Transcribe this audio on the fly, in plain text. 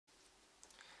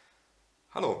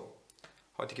Hallo,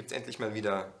 heute gibt es endlich mal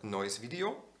wieder ein neues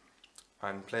Video,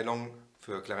 ein Playalong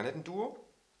für Klarinettenduo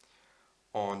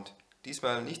und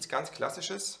diesmal nichts ganz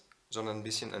Klassisches, sondern ein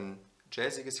bisschen ein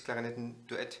jazziges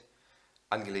Klarinettenduett,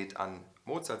 angelehnt an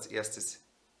Mozarts erstes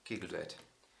Kegelduett.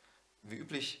 Wie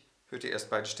üblich hört ihr erst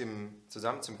beide Stimmen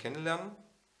zusammen zum Kennenlernen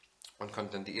und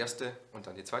könnt dann die erste und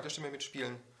dann die zweite Stimme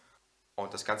mitspielen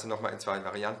und das Ganze nochmal in zwei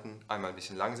Varianten, einmal ein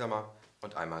bisschen langsamer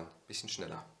und einmal ein bisschen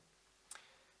schneller.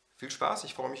 Viel Spaß,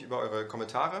 ich freue mich über eure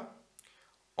Kommentare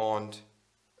und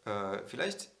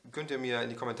vielleicht könnt ihr mir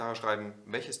in die Kommentare schreiben,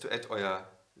 welches Duett euer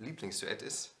Lieblingsduett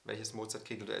ist, welches Mozart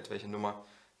Kegelduett, welche Nummer,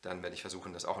 dann werde ich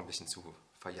versuchen, das auch ein bisschen zu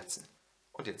verjatzen.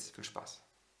 Und jetzt viel Spaß.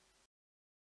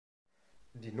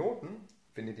 Die Noten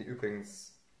findet ihr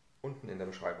übrigens unten in der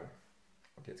Beschreibung.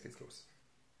 Und jetzt geht's los.